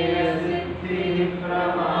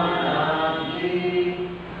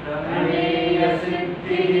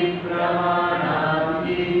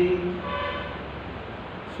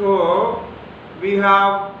So we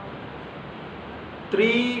have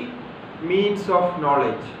 3 means of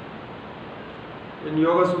knowledge. In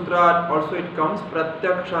Yoga Sutra also it comes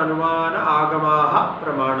Pratyaksha Anumana Agamaha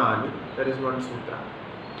Pramanani. There is one sutra.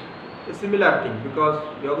 A similar thing, because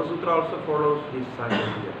Yoga Sutra also follows this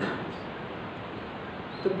science.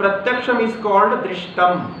 So Pratyaksham is called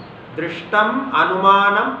Drishtam. Drishtam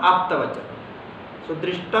Anumanam Aptavachan. So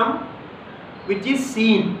Drishtam, which is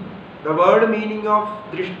seen. The word meaning of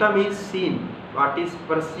Drishtam is seen, what is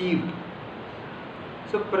perceived.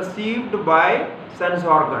 So perceived by sense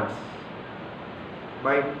organs,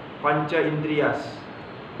 by Pancha Indriyas,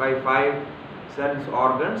 by 5 sense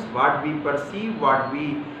organs, what we perceive, what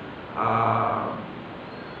we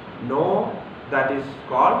know, that is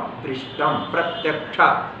called Drishtam,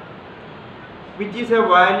 Pratyaksha, which is a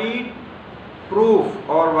valid proof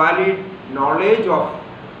or valid knowledge of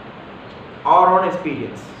our own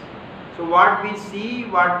experience. So what we see,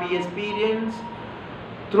 what we experience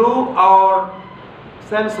through our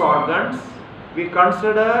sense organs, we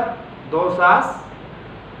consider those as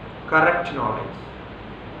correct knowledge,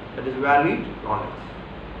 that is valid knowledge.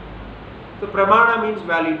 So pramana means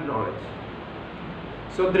valid knowledge.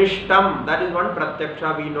 So drishtam, that is one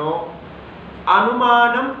pratyaksha we know.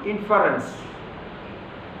 Anumanam, inference.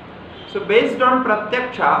 So based on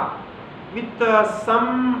pratyaksha, with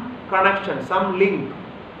some connection, some link,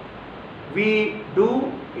 we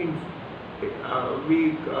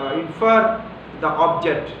infer the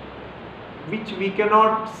object which we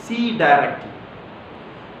cannot see directly.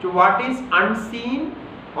 To what is unseen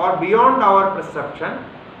or beyond our perception,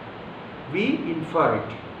 we infer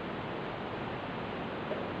it.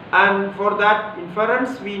 And for that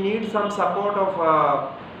inference, we need some support of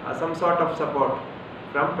some sort of support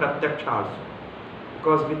from pratyaksha also,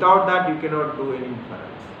 because without that you cannot do any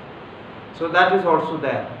inference. So that is also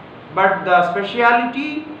there. But the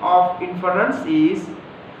speciality of inference is,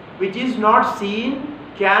 which is not seen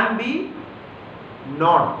can be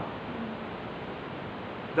known.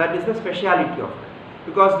 That is the speciality of it.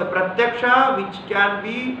 Because the pratyaksha, which can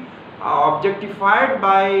be objectified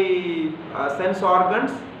by sense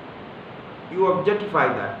organs, you objectify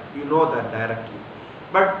that, you know that directly.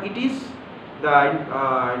 But it is in the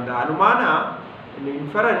anumana, in the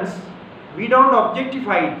inference, we don't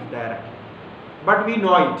objectify it directly, but we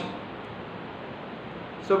know it.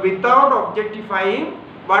 So without objectifying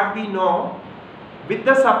what we know, with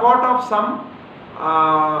the support of some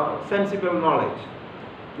sensible knowledge,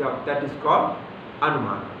 that is called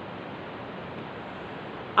anumana.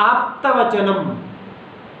 Aptavachanam.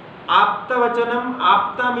 Aptavachanam,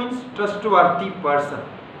 apta means trustworthy person.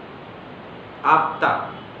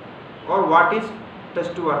 Apta, or what is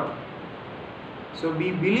trustworthy. So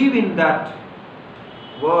we believe in that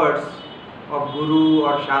words of Guru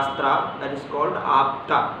or Shastra, that is called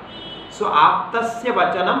apta. So aptasya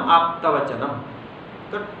vachanam, aptavachanam.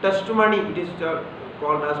 The testimony, it is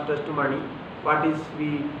called as testimony. What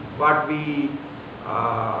we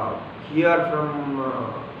hear from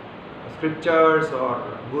scriptures or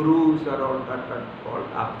gurus or all that are called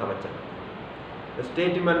aptavachanam. The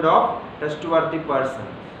statement of trustworthy person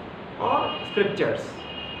or scriptures,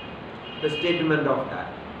 the statement of that.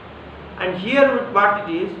 And here what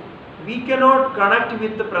it is, we cannot connect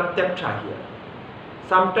with the pratyaksha here.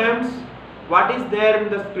 sometimes what is there in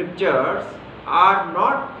the scriptures are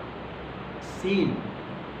not seen,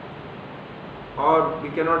 or we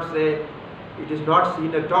cannot say it is not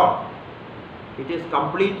seen at all. It is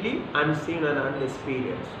completely unseen and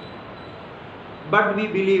unexperienced. But we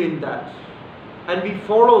believe in that and we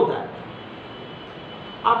follow that.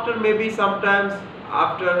 After maybe sometimes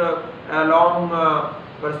after a long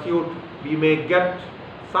pursuit, we may get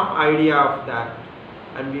some idea of that,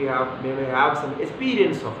 and we may have some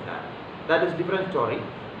experience of that. That is different story.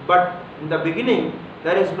 But in the beginning,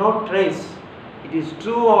 there is no trace. It is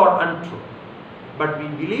true or untrue. But we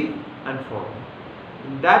believe and follow.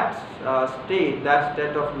 In that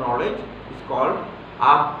state of knowledge is called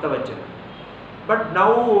Aptavachana. But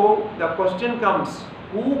now the question comes,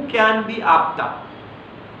 who can be Apta?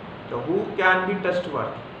 So who can be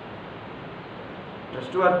trustworthy?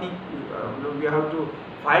 Trustworthy, we have to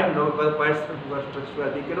find no person who is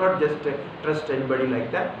trustworthy. You cannot just trust anybody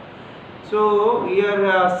like that. So here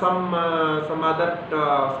some other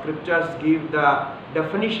scriptures give the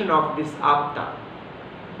definition of this Apta.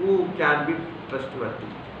 Who can be trustworthy?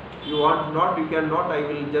 You want not, you cannot, I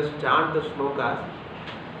will just chant the slokas.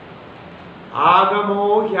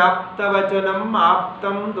 Agamo hyaptavachanam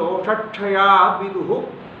aptam doshakshayad viduhu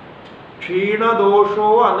kshina dosho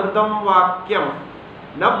anurdam vakyam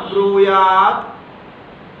na bruyat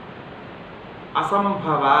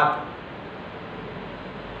asambhavat.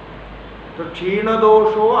 So kshina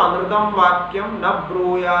dosho anurdam vakyam na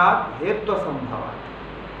bruyat hetva sambhavat.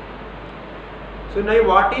 So now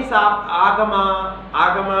what is agama?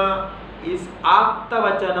 Agama is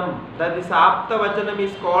aptavachanam. That is aptavachanam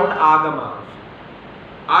is called agama.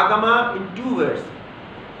 Agama in two words.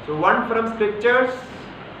 So one from scriptures,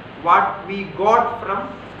 what we got from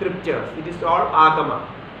scriptures. It is called agama.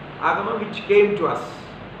 Agama which came to us.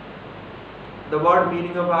 The word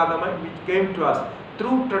meaning of agama which came to us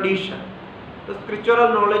through tradition. The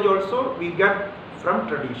scriptural knowledge also we get from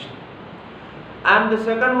tradition. And the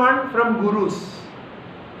second one from gurus.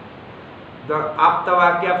 The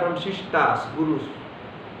Aptavakya from Shishtas, gurus.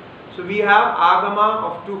 So we have agama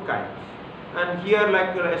of two kinds. And here,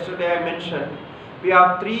 like yesterday I mentioned, we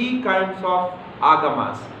have three kinds of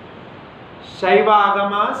agamas. Shaiva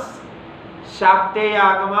agamas, Shakteya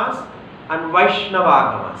agamas and Vaishnava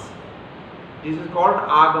agamas. This is called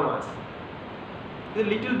agamas. It is a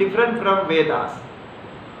little different from Vedas.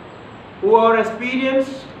 Who are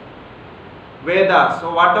experienced Vedas,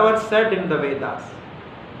 so whatever said in the Vedas,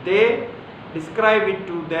 they describe it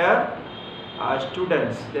to their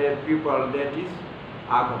students, their people, that is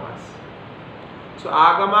agamas. So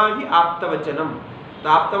agama hi aptavachanam. The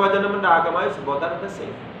aptavachanam and agama is both are the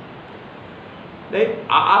same.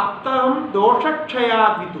 Aptam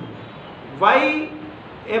doshakshayad vidu. Why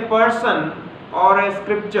a person or a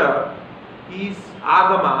scripture is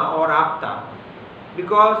agama or apta?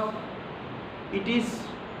 Because it is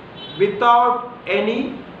without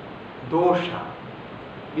any dosha,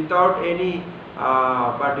 without any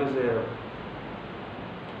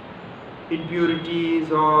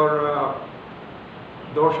impurities or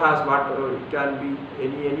doshas, what it can be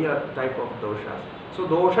any other type of doshas. So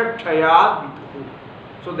dosha kshayat vidhu.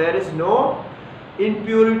 So there is no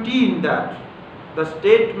impurity in that. The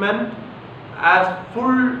statement as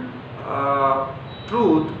full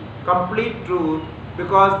truth, complete truth,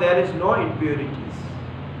 because there is no impurities.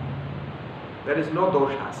 There is no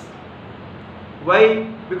doshas. Why?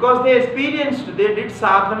 Because they experienced, they did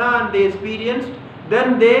sadhana and they experienced,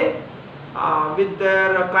 then they with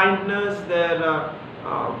their kindness, their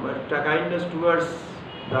kindness towards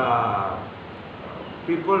the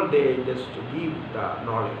people, they just give the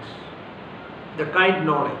knowledge, the kind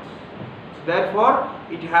knowledge. So therefore,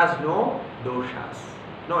 it has no doshas,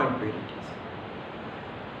 no impurities.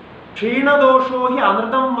 Kshina dosho hi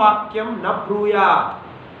anurdam vakyam na bruyat.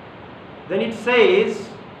 Then it says,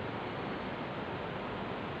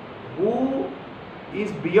 who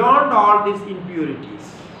is beyond all these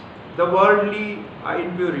impurities, the worldly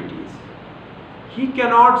impurities, he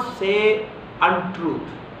cannot say untruth.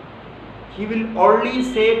 He will only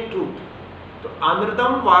say truth. So,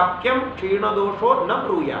 anurdam vakyam kshina dosho na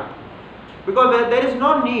bruyat. Because there is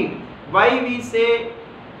no need. Why we say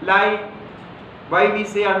lie? Why we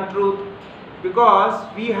say untruth?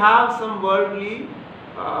 Because we have some worldly,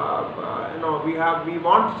 we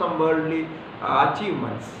want some worldly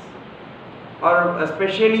achievements, or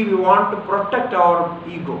especially we want to protect our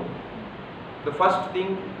ego. The first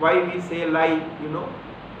thing why we say lie,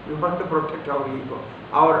 we want to protect our ego,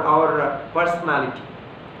 our personality.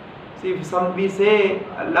 See, if we say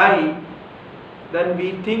lie, then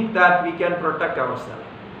we think that we can protect ourselves.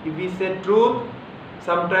 If we say truth,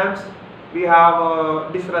 sometimes we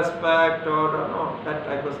have disrespect or no, that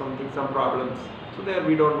type of something, some problems. So there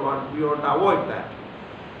we want to avoid that.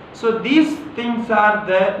 So these things are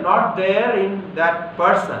there, not there in that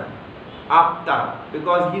person, apta,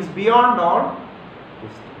 because he is beyond all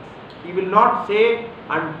these things. He will not say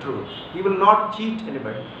untruth. He will not cheat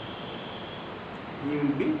anybody. He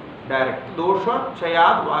will be direct. Dosha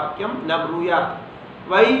chayad vakyam na bruyat.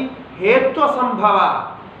 Why? Hetva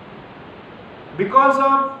sambhava. Because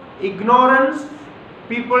of ignorance,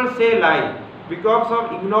 people say lie. Because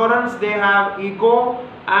of ignorance, they have ego,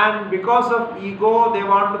 and because of ego, they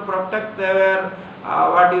want to protect their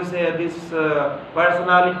this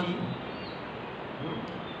personality,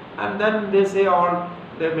 and then they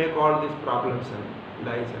make all these problems and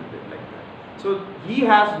lies and things like that. So he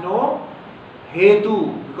has no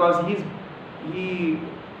hetu because he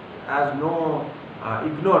has no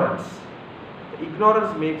ignorance.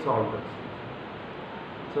 Ignorance makes all this.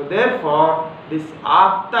 So therefore, this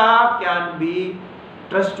apta can be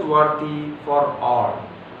trustworthy for all.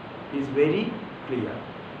 Is very clear.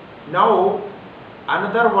 Now,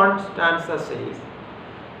 another one stanza says,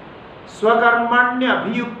 Swakarmanya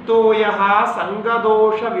abhiyukto yaha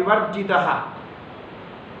sangadosha vivarjitaha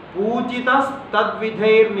pujitas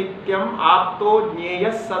tadvidhair nityam apto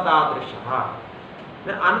jneyas sadadrishaha.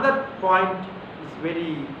 Now, another point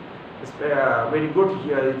is very good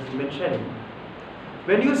here. It's mentioning.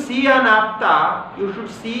 When you see an apta, you should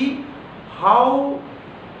see how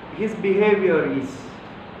his behavior is.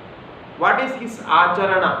 What is his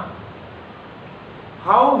acharana?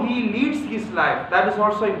 How he leads his life. That is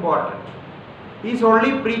also important. He is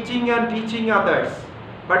only preaching and teaching others,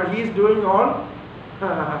 but he is doing all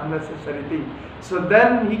unnecessary things. So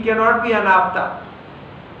then he cannot be an apta.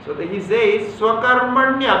 So he says,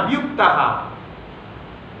 Swakarmanya abhyuktaha.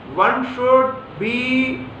 One should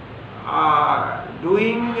be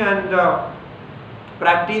doing and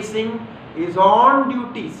practicing his own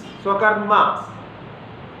duties, swakarmas.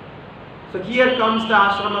 So here comes the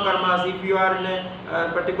ashrama karmas. If you are in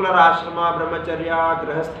a particular ashrama, brahmacharya,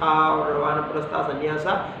 grihastha or vanaprastha,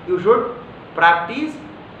 sannyasa, you should practice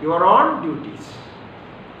your own duties.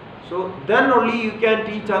 So then only you can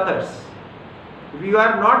teach others. If you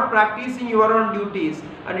are not practicing your own duties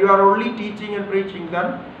and you are only teaching and preaching,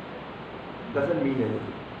 then doesn't mean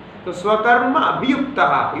anything. So swakarma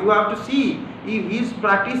abhiyuktaha, you have to see if he is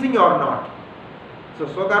practicing or not. So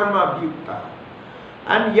swakarma abhiyuktaha.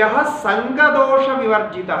 And yaha sangadosha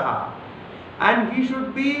vivarjitaha. And he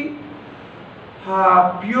should be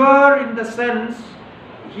pure in the sense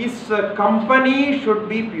his company should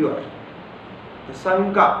be pure. The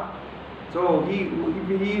sangha. So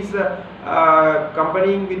if he is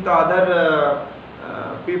accompanying with other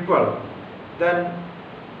people, then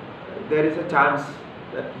there is a chance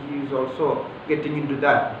that he is also getting into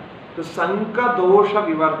that. So Sankhya dosha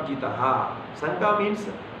vivarjitaha. Sankhya means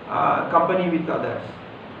company with others.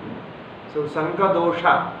 So Sankhya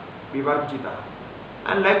dosha vivarjitaha.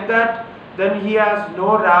 And like that, then he has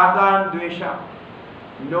no raga and dvesha,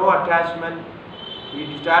 no attachment. He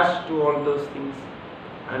detached to all those things,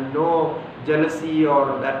 and no jealousy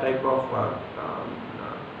or that type of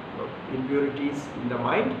impurities in the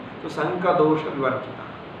mind. So Sankhya dosha vivarjitaha.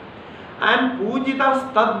 And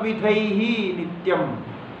pujitas tadvidhaihi nityam.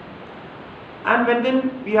 And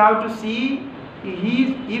then we have to see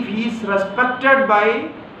if he is respected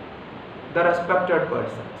by the respected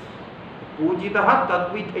persons. Pujitaha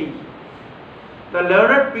tadvidhaihi. The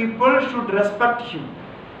learned people should respect him.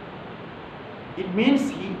 It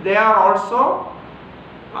means they are also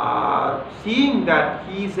seeing that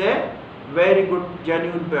he is a very good,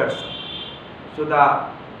 genuine person. So the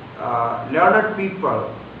learned people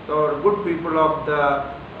or good people of the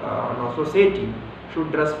society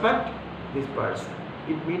should respect this person.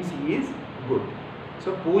 It means he is good.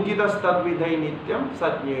 So pujitas tadvidhai nityam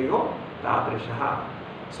sajñeyo tadrishaha.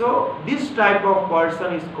 So this type of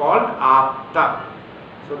person is called apta.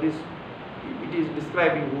 So it is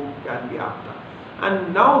describing who can be apta.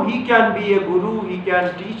 And now he can be a guru, he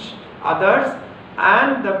can teach others,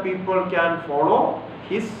 and the people can follow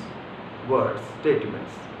his words,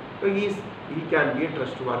 statements. So he can be a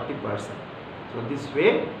trustworthy person. So this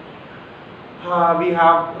way we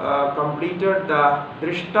have completed the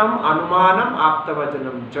drishtam, anumanam,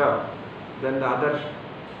 aptavajanam cha. Then the other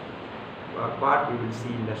part we will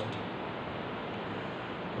see next.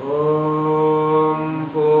 Om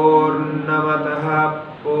Purnamataha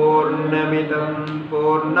Purnamidam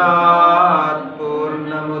Purnat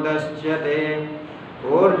Purnamudashyate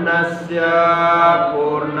Purnasya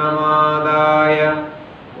Purnamadaya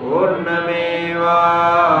Purnameva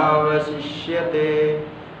Vasishyate.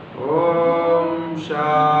 Om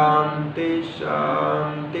Shanti. Shanti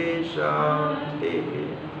Shanti Shanti.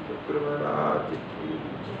 Shukra Maharaj.